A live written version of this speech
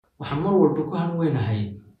waxaan mar walba ku hanweynahay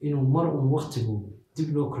inuu mar uun waqtigu dib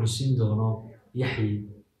loo korsiin doono Yaxye.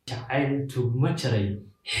 Jacayl tuug ma jaray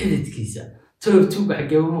xididkiisa, talow tuuga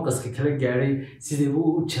xageeba maqaska kala gaadhay sidee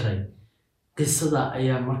buu u jaray. qisada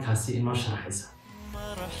ayaa markaasi inoo sharaxaysa.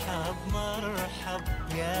 مرحب مرحب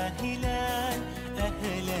يا هلال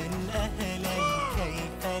أهلا أهلا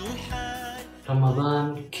كيف الحال. Ramadaan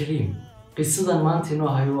Kariim. qisadan maanta inoo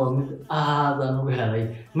hayo waa mid aad aan uga helay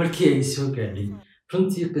markii ay soo gaadhay.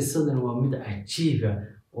 runtii qisadan waa mid cajiiba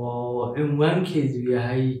oo cinwaankeedu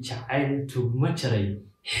yahay jacayl tuug ma jaray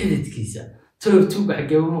xididkiisa, talow tuuga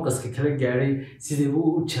xageeba maqaska kala gaadhay sidee buu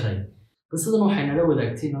u jaray. qisadan waxay nala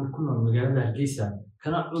wadaagtay inaan ku nool magaalada Hargeysa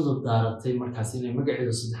kana cudur daaratay markaas inay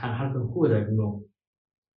magaceedu saddexaan halkan ku wadaagno,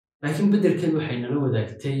 laakiin beddelkeed waxay nala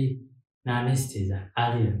wadaagtay naanaysteeda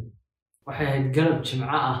caaliya. waxay ahayd galab jimco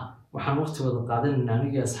ah, waxaan waqti wada qaadanaynaa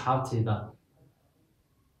anigii asxaabtayda.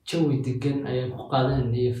 jawi degan ayaan ku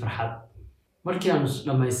qaadanaynay farxad. markii aanu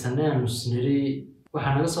dhammaysanay aanu isniri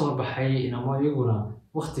waxaa naga soo horbaxay inamo iyaguna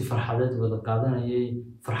waqti farxadeed wada qaadanayay,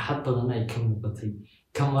 farxad badanna ay ka muuqatay.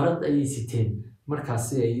 kamarad ayay siteen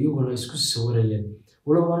markaasi ay iyaguna isku sawirayeen,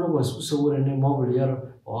 walow anagu waan isku sawiranay mobil yar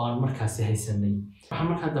oo aan markaasi haysanay. waxaan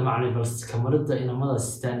markaa damacnay bal kamarada inamadaas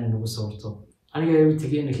sitaan in nagu sawirto. aniga ayaa u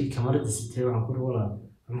tegay inankii kamarada sitay, waxaan ku iri walaal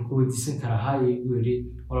waxaan ku weydiisan karaa haa igu yidhi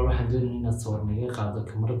walaal waxaan doonaya inaad sawir naga qaado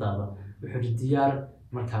kamaradaada. wuxuu yidhi diyaar.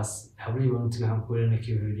 markaas hablihii baan u tegay, waxaan ku iri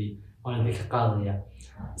inankii wuxuu yidhi waan idinka qaadaya.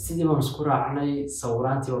 sidii baan isku raacnay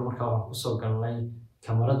sawiraantii baa markaa waxaan kusoo galnay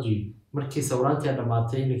kamaradii. markii sawiraantii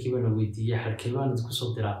dhammaatay inankii baan weydiiyey halkee baan idinku soo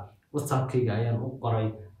diraa. whatsappkayga ayaan u qoray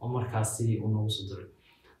oo markaasi uu noogu soo diray.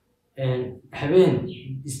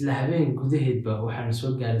 isla habeen gudaheedba waxaan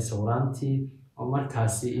soo gaaray sawiraantii oo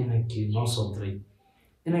markaasi inankii noo soo diray.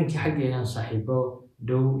 inankii xaggii ayaan saaxiibo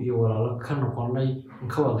dhow iyo walaalo ka noqonay in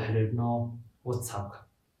ka wada xiriirno whatsappka.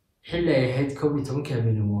 xilli ay ahayd 11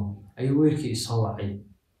 habeenimo ayuu weerkii isoo wacay.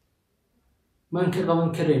 maan ka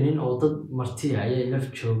qaban karaynin oo dad martiya ayaa ila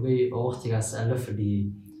joogay oo waqtigaas aan la fadhiyey.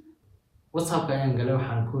 whatsappka ayaan galay,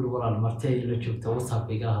 waxaan ku iri walaal marti ay ila joogta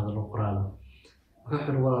whatsappka igala hadlo qoraal.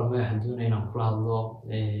 wuxuu iri walaal ma waxaan doonaya inaan kula hadlo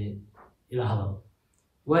ila hadal.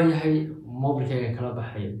 waayahay, mobilkayga kala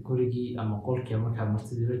baxay gurigii ama qolkii markaa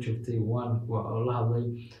martidii la joogtay waan la hadlay.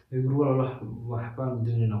 ayuu iri walaal waxbaan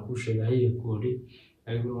doonaya inaan kuu sheego haye ku odhi.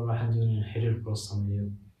 ayuu iri walaal waxaan doonaya inaan xiriir kula sameeyo.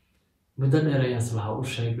 muddo dheer ayaan islahaa u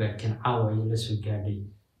sheeg, laakiin caawa ayay la soo gaadhay.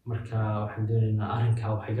 marka waxaan doonaynaa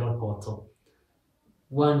arrinkaa wax igala qabato.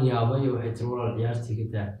 waan yaabay, waxay tiri walaal ciyaartii ka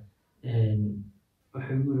daa.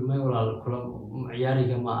 wuxuu igu yiri may walaal kula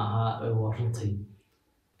ciyaariga ma aha, waa runtay.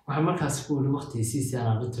 waxaan markaas ku iri waqtigiisiisi aan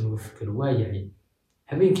arrintan uga fikiro. waayahay,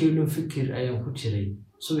 habeenkii dhan fikir ayaan ku jiray.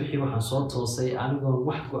 subaxii waxaan soo toosay anigoon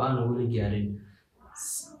wax go-aana weli gaarin.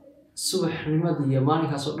 subaxnimadii iyo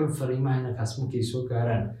maalinkaas oo dhan fariimaha inankaas markay soo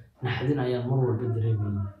gaaraan naxdin ayaan mar walba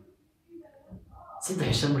dareemayay.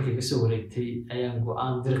 3 shan markay kasoo wareegtay ayaan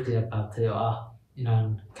go-aan dirqiya qaatay oo ah inaan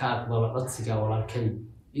ka aqbalo codsiga walaalkay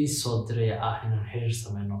ii soo diray ah inaan xiriir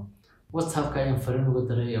sameyno. whatsappka ayaan fariin uga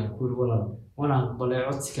diray, aan ku iri walaal waan aqbalay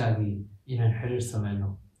codsigaagii inaan xiriir sameyno.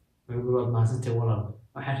 wuxuu iri waad mahadsantahay walaal,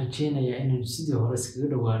 waxaan rajeynayaa inaan sidii hore iskaga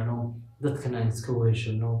dhawaano, dadkana aan iska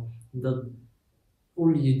weheshano, dad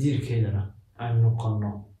ul iyo diirkeedana aan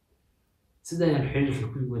noqono. sida ayaan xiriirka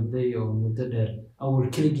ku waday oo muddo dheer. awal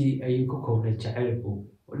keligii ayuu ku koobnay jacaylku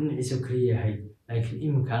oo dhinaciisa kaliya yahay, laakiin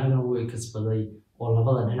iminka anigana wuu kasbaday oo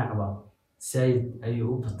labada dhinacba saayid ayuu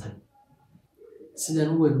u batay. sidaan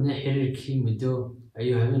u wadnay xiriirkii muddo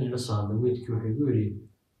ayuu habeen ila soo hadlay. weydkii wuxuu igu yidhi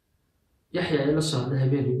Yaxye ayaa ila soo hadlay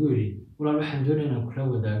habeen igu yidhi walaal waxaan doonaya inaan kula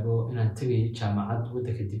wadaago inaan tegayo jaamacad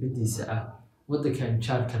waddanka dibaddiisa ah, waddanka aan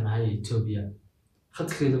jaarka nahay ee Itoobiya.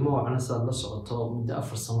 khadkeedu ma wacna sidaad la socoto muddo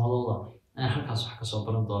 4 sanadooda ayaan halkaas wax ka soo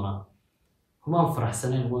baran doonaa. kumaan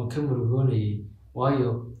faraxsanayn, waan ka murugoonayay, waayo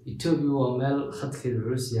Itoobiya waa meel khadkeedu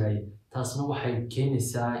culus yahay. taasna waxay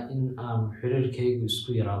keenaysaa in aan xiriirkaygu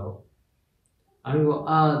isku yaraado. anigoo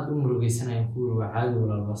aad u murugaysanayaan ku iri waa caadi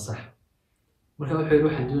walaal, waa sax. marka wuxuu yidhi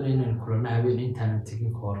waxaan doonaya inaan kulanno habeen intaanan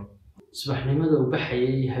tegin ka hor. subaxnimada uu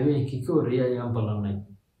baxayay habeenkii ka horreeyay ayaan ballannay.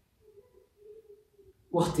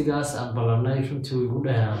 waqtigaas aan ballannay runtii wuu igu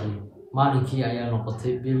dheeraaday. maalinkii ayaa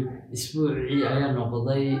noqotay bil, isbuucii ayaa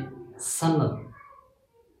noqday sanad.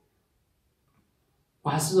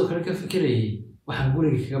 waxaan sidoo kale ka fikirayay waxaan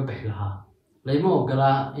guriga kaga bixi lahaa. layma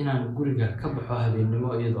ogolaa inaan guriga ka baxo habeennimo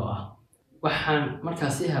iyadoo ah. waxaan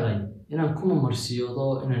markaasi helay inaan ku mamarsiyoodo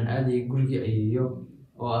inaan aadayo gurigii ayeeyo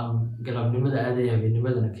oo aan galabnimada aadayo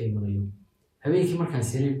habeennimadana ka imanayo. habeenkii markaan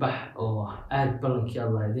siri bax oo aad ballankii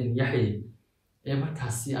aad lahaydeen Yaxye ee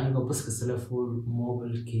markaasi anigoo baska telefoon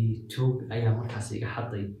mobilkii tuug ayaa markaasi iga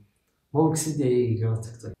xaday. mobilka sidii ayay igala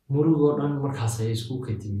tagtay murugoo dhan markaas ayay isku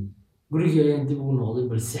kadimid gurigii ayaan dib ugu noqday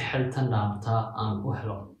bal si xaltan dhaamtaa aan u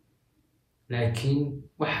helo laakiin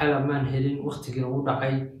wax xal amaan helin waqtigiina u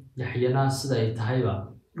dhacay yaxyana sida ay tahayba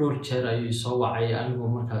dhowr jeer ayuu soo wacay anigoo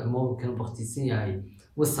markaa mobilkana baktiisan yahay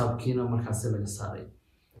whatsappkiina markaasi laga saaray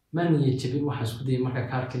ma niyad jabin waxaan isku dayay markaa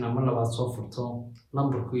kaarkiina mar labaad soo furto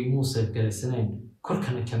lambarku imuusan garaysanayn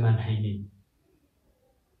korkana kamaan haynin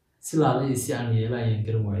si laalay si aan yeela ayaan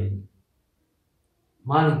garan waayay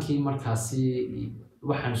maalinkii markaasi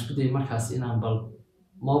waxaan isku dayay markaasi inaan bal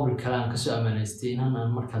mobil kale aan kasoo ammaanaystay inaan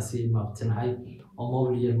aan markaasi maabtinahay oo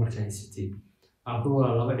mobil yar markaa haysatay waxaan ku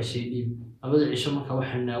walaa 2 cishay dhiib 2 cisho markaa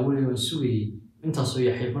waxaan naawilay waan sugayay intaasoo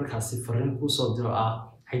yaxay markaasi fariin kuu soo diro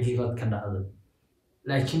xagiibaad ka dhacday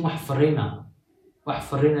laakiin wax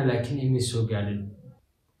fariina laakiin imay soo gaadhin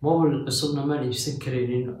mobil cusubna maan iibsan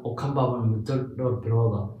karaynin oo kan baaban muddo dhowr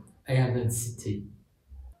bilooda ayaan sitay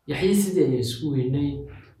yaxay sidii ayaan isku weynay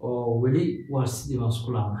oo weli waa sidii baan isku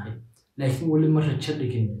laanahay laakiin weli ma rajo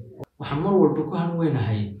dhigin waxaan mar walba ku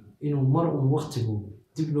hanweynahay inuu mar waqtigu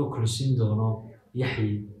dib loo korsiin doono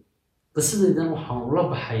yaxay qisadaydan waxaan ula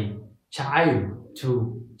baxay jacayl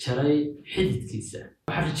jaray xididkiisa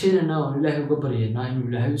waxaan rajaynaynaa oo ilaahay uga baryaynaa inuu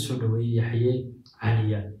ilaahay usoo dhaweeyay yaxye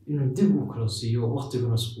caliya inuu dib u kala siiyo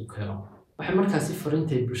waqtiguna isku keeno waxay markaasi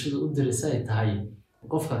fariintay bulshada u diraysaa ay tahay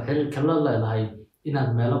qofka xiriirka la leedahay inaad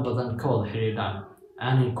meelo badan ka wada xiriiraan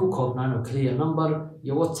aanay ku koobnaan oo kaliya number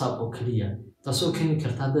iyo whatsapp oo kaliya taasoo keeni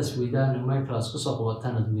karta haddaad isweydaan email class kusoo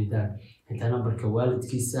qabataan aad weydaan xitaa nambarka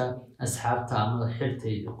waalidkiisa asxaabta ama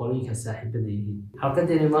xirtay qolooyinka saaxiibada yihiin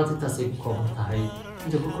halkadeena maanta intaasay ku kooban tahay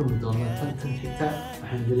inta ku kulmi doona tan xigta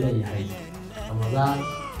waxaan idin leeyahay ramadaan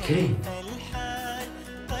kariim